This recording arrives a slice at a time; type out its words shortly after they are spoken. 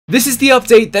This is the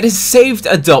update that has saved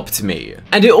Adopt Me,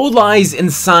 and it all lies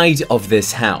inside of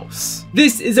this house.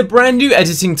 This is a brand new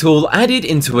editing tool added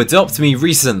into Adopt Me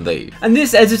recently, and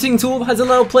this editing tool has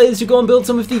allowed players to go and build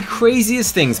some of the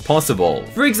craziest things possible.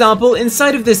 For example,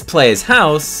 inside of this player's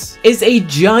house is a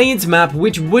giant map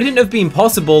which wouldn't have been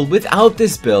possible without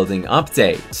this building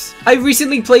update. I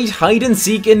recently played hide and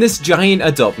seek in this giant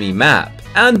Adopt Me map,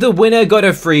 and the winner got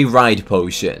a free ride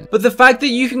potion. But the fact that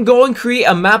you can go and create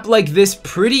a map like this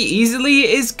pretty easily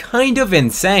is kind of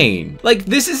insane. Like,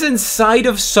 this is inside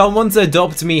of someone's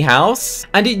Adopt Me house,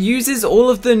 and it uses all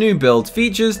of the new build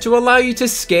features to allow you to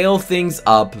scale things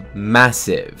up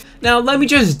massive. Now, let me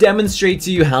just demonstrate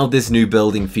to you how this new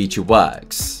building feature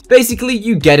works. Basically,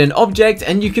 you get an object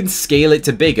and you can scale it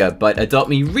to bigger, but Adopt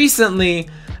Me recently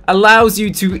allows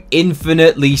you to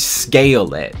infinitely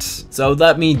scale it. So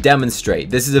let me demonstrate.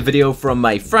 This is a video from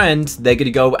my friend. They're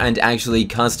gonna go and actually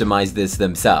customize this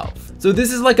themselves. So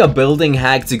this is like a building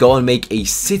hack to go and make a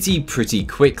city pretty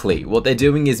quickly. What they're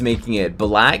doing is making it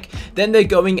black, then they're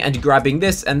going and grabbing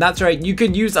this, and that's right, you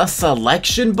can use a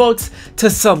selection box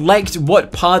to select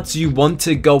what parts you want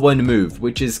to go and move,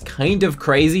 which is kind of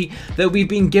crazy that we've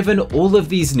been given all of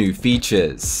these new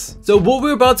features. So what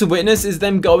we're about to witness is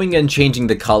them going and changing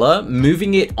the color,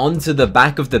 moving it onto the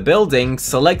back of the building,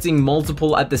 selecting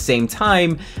multiple at the same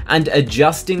time, and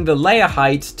adjusting the layer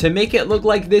height to make it look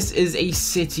like this is a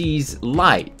city's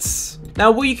lights.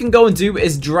 Now what you can go and do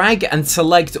is drag and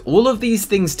select all of these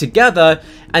things together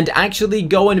and actually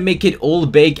go and make it all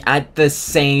big at the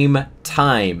same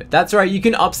time. That's right, you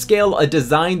can upscale a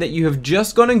design that you have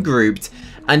just gone and grouped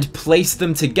and place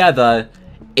them together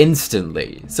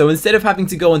instantly. So instead of having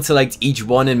to go and select each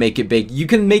one and make it big, you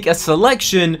can make a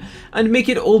selection and make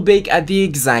it all big at the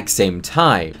exact same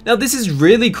time. Now this is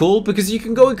really cool because you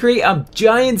can go and create a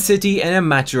giant city in a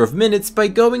matter of minutes by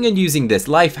going and using this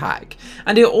life hack.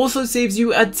 And it also saves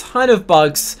you a ton of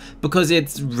bucks because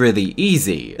it's really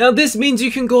easy. Now this means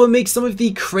you can go and make some of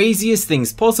the craziest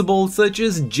things possible, such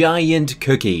as giant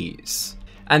cookies.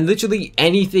 And literally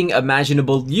anything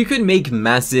imaginable you could make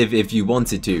massive if you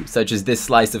wanted to, such as this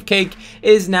slice of cake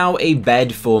is now a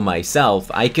bed for myself.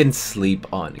 I can sleep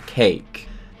on cake.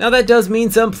 Now that does mean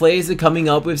some players are coming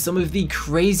up with some of the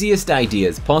craziest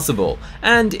ideas possible,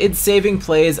 and it's saving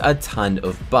players a ton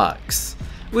of bucks,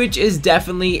 which is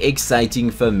definitely exciting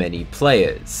for many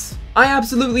players. I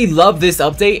absolutely love this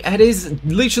update. It has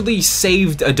literally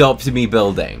saved Adopt Me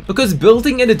building, because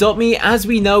building in Adopt Me, as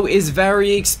we know, is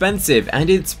very expensive and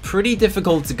it's pretty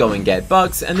difficult to go and get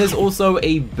bucks, and there's also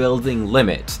a building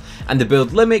limit. And the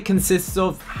build limit consists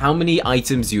of how many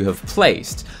items you have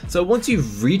placed. So once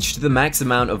you've reached the max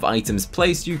amount of items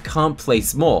placed, you can't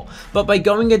place more. But by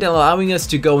going and allowing us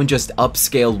to go and just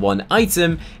upscale one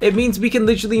item, it means we can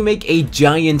literally make a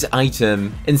giant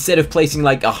item. Instead of placing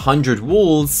like 100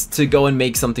 walls to go and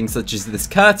make something such as this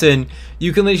curtain,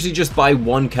 you can literally just buy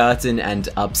one curtain and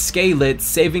upscale it,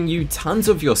 saving you tons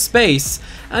of your space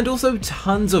and also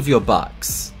tons of your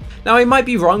bucks. Now I might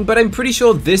be wrong, but I'm pretty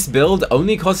sure this build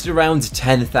only cost around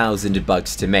 10,000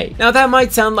 bucks to make. Now that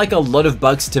might sound like a lot of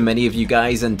bucks to many of you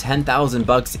guys, and 10,000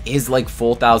 bucks is like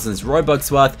 4,000 Robux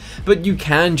worth, but you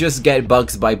can just get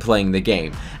bucks by playing the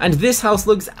game. And this house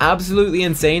looks absolutely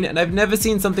insane, and I've never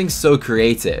seen something so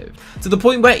creative. To the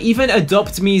point where even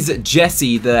Adopt Me's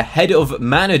Jesse, the head of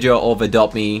manager of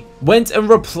Adopt Me, went and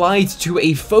replied to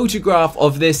a photograph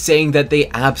of this saying that they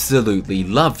absolutely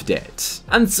loved it.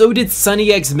 And so did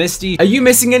Sunny X Misty. Are you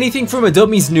missing anything from Adopt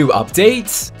Me's new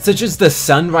update? Such as the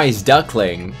Sunrise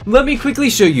Duckling? Let me quickly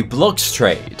show you Blocks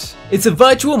Trade. It's a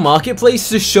virtual marketplace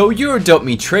to show your Adopt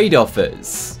Me trade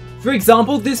offers. For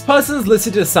example, this person's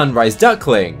listed a Sunrise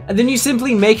Duckling, and then you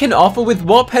simply make an offer with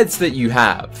what pets that you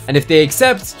have, and if they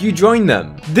accept, you join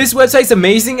them. This website's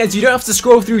amazing as you don't have to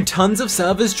scroll through tons of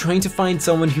servers trying to find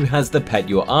someone who has the pet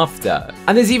you're after.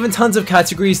 And there's even tons of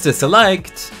categories to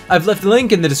select. I've left a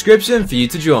link in the description for you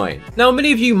to join. Now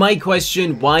many of you might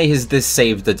question, why has this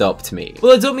saved Adopt Me?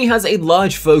 Well, Adopt Me has a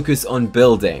large focus on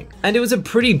building, and it was a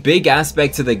pretty big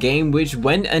aspect to the game which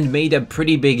went and made a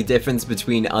pretty big difference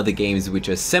between other games which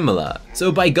are similar.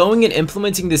 So by going and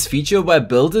implementing this feature where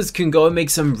builders can go and make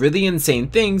some really insane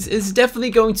things is definitely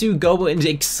going to go and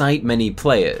excite many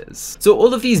players. So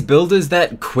all of these builders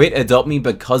that quit Adopt Me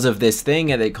because of this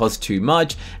thing and it cost too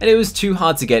much and it was too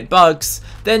hard to get bucks,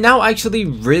 they're now actually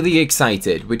really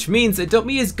excited, which means Adopt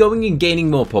Me is going and gaining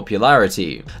more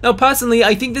popularity. Now personally,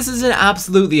 I think this is an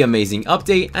absolutely amazing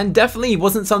update and definitely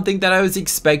wasn't something that I was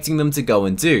expecting them to go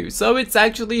and do, so it's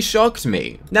actually shocked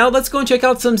me. Now let's go and check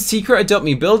out some secret Adopt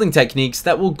Me building techniques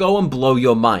that will go and blow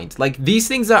your mind. Like, these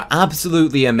things are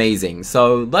absolutely amazing,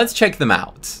 so let's check them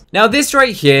out. Now this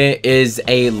right here is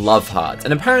a love heart,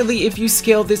 and apparently if you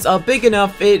scale this up big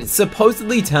enough, it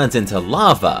supposedly turns into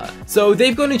lava. So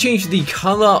they've gone to change the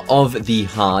color of the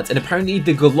heart, and apparently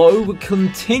the glow will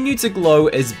continue to glow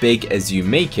as big as you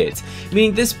make it,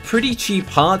 meaning this pretty cheap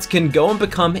heart can go and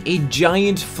become a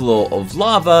giant floor of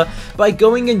lava by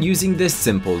going and using this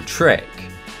simple trick.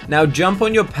 Now jump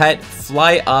on your pet,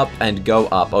 fly up and go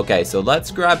up. Okay, so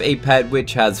let's grab a pet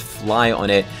which has fly on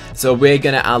it. So we're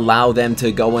gonna allow them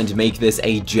to go and make this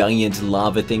a giant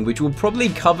lava thing, which will probably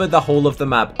cover the whole of the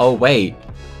map. Oh wait,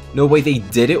 no way, they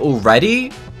did it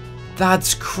already?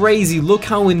 That's crazy, look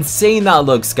how insane that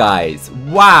looks, guys.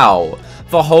 Wow,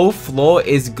 the whole floor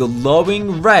is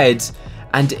glowing red,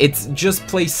 and it's just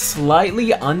placed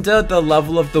slightly under the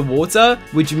level of the water,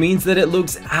 which means that it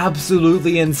looks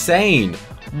absolutely insane.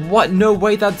 What? No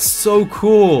way, that's so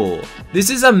cool. This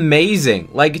is amazing.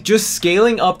 Like, just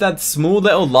scaling up that small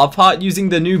little love heart using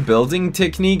the new building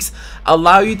techniques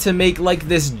allow you to make like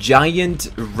this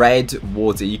giant red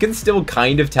water. You can still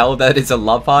kind of tell that it's a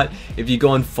love heart if you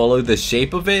go and follow the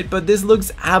shape of it, but this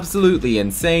looks absolutely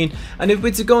insane. And if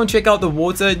we're to go and check out the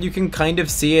water, you can kind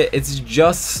of see it. It's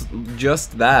just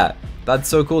that. That's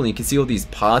so cool, and you can see all these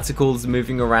particles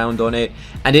moving around on it,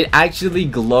 and it actually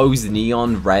glows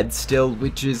neon red still,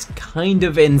 which is kind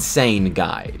of insane,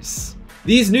 guys.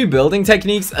 These new building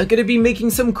techniques are going to be making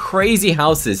some crazy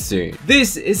houses soon.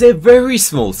 This is a very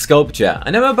small sculpture,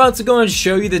 and I'm about to go and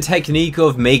show you the technique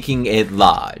of making it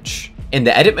large. In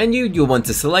the edit menu, you'll want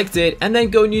to select it and then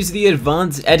go and use the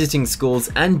advanced editing skills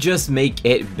and just make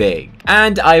it big.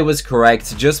 And I was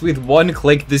correct, just with one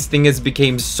click this thing has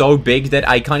become so big that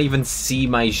I can't even see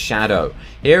my shadow.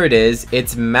 Here it is,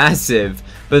 it's massive,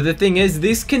 but the thing is,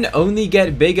 this can only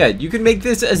get bigger. You can make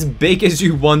this as big as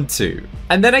you want to.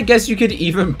 And then I guess you could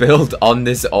even build on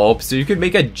this orb, so you could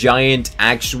make a giant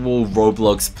actual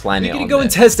Roblox planet. We're gonna go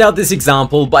and test out this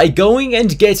example by going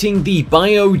and getting the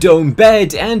biodome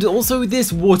bed and also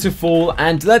this waterfall,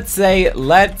 and let's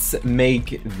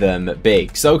make them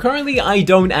big. So currently I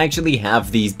don't actually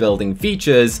have these building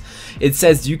features. It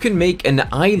says you can make an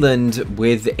island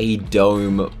with a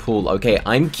dome pool. Okay,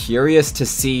 I'm curious to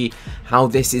see how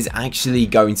this is actually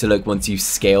going to look once you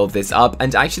scale this up,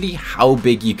 and actually how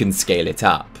big you can scale it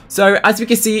up. So as we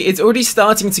can see, it's already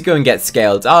starting to go and get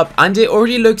scaled up, and it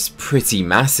already looks pretty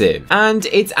massive. And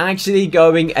it's actually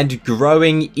going and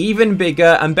growing even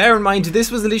bigger, and bear in mind,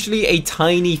 this was literally a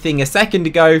tiny thing a second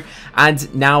ago,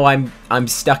 and now I'm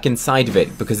stuck inside of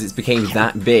it because it's became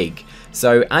that big.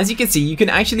 So as you can see, you can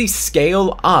actually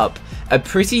scale up a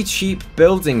pretty cheap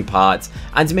building part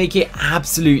and make it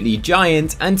absolutely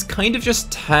giant and kind of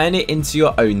just turn it into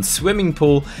your own swimming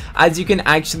pool, as you can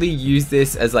actually use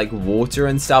this as like water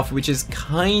and stuff, which is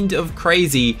kind of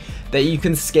crazy that you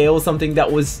can scale something that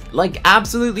was like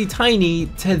absolutely tiny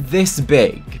to this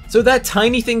big. So that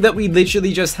tiny thing that we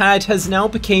literally just had has now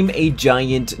become a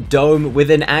giant dome with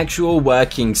an actual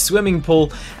working swimming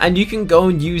pool, and you can go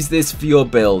and use this for your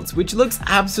builds, which looks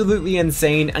absolutely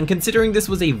insane. And considering this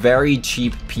was a very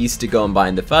cheap piece to go and buy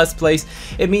in the first place,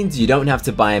 it means you don't have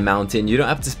to buy a mountain, you don't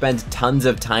have to spend tons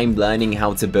of time learning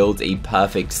how to build a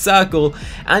perfect circle,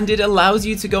 and it allows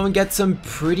you to go and get some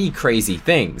pretty crazy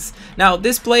things. Now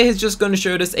this player has just going to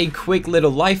show us a quick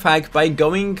little life hack by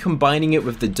combining it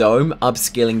with the dome,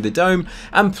 upscaling the dome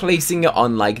and placing it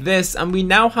on like this, and we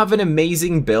now have an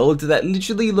amazing build that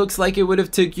literally looks like it would have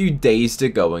took you days to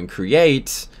go and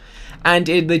create. And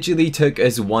it literally took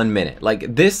us 1 minute.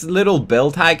 Like, this little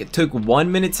build hack took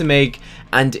 1 minute to make,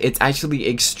 and it's actually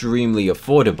extremely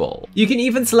affordable. You can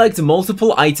even select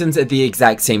multiple items at the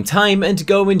exact same time and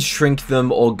go and shrink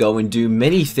them or go and do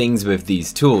many things with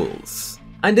these tools.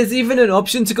 And there's even an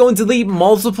option to go and delete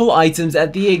multiple items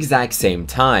at the exact same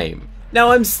time.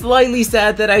 Now, I'm slightly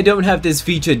sad that I don't have this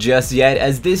feature just yet,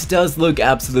 as this does look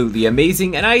absolutely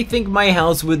amazing, and I think my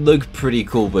house would look pretty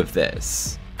cool with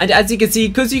this. And as you can see,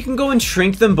 because you can go and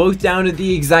shrink them both down at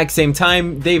the exact same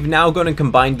time, they've now gone and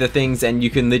combined the things, and you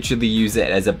can literally use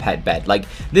it as a pet bed. Like,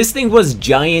 this thing was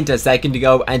giant a second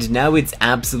ago, and now it's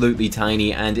absolutely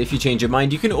tiny, and if you change your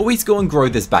mind, you can always go and grow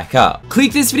this back up.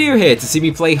 Click this video here to see me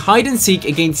play hide and seek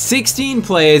against 16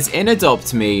 players in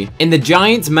Adopt Me in the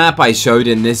giant map I showed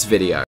in this video.